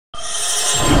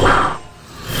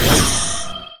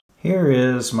Here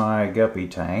is my guppy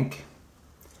tank,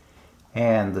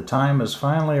 and the time has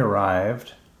finally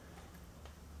arrived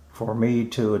for me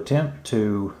to attempt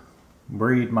to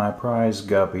breed my prize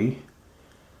guppy.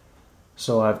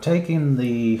 So I've taken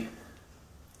the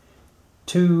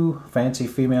two fancy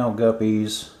female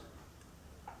guppies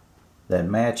that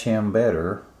match him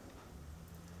better,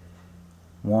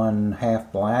 one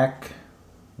half black,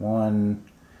 one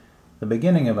the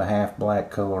beginning of a half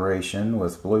black coloration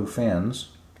with blue fins,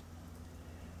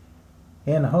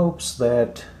 in hopes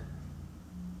that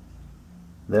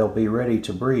they'll be ready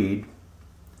to breed.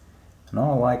 In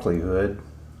all likelihood,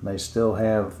 they still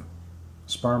have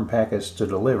sperm packets to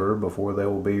deliver before they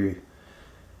will be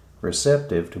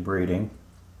receptive to breeding.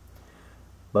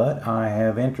 But I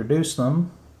have introduced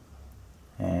them,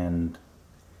 and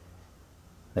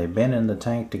they've been in the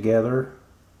tank together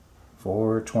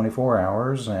for 24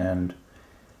 hours, and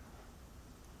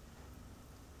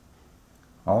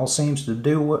all seems to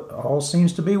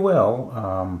be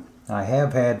well. I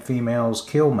have had females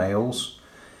kill males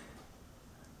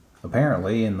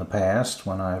apparently in the past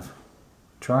when I've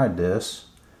tried this.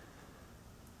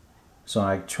 So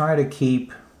I try to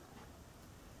keep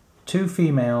two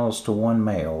females to one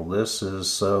male. This is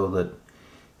so that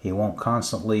he won't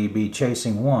constantly be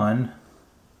chasing one,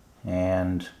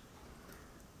 and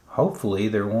hopefully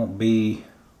there won't be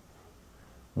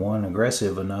one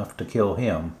aggressive enough to kill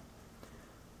him.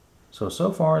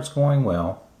 So far it's going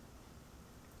well,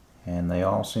 and they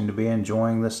all seem to be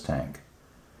enjoying this tank.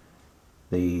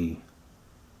 The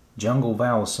jungle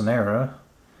Vallisneria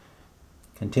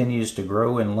continues to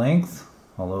grow in length,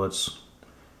 although it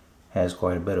has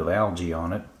quite a bit of algae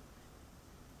on it.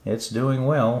 It's doing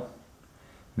well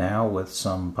now with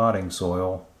some potting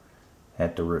soil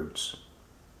at the roots.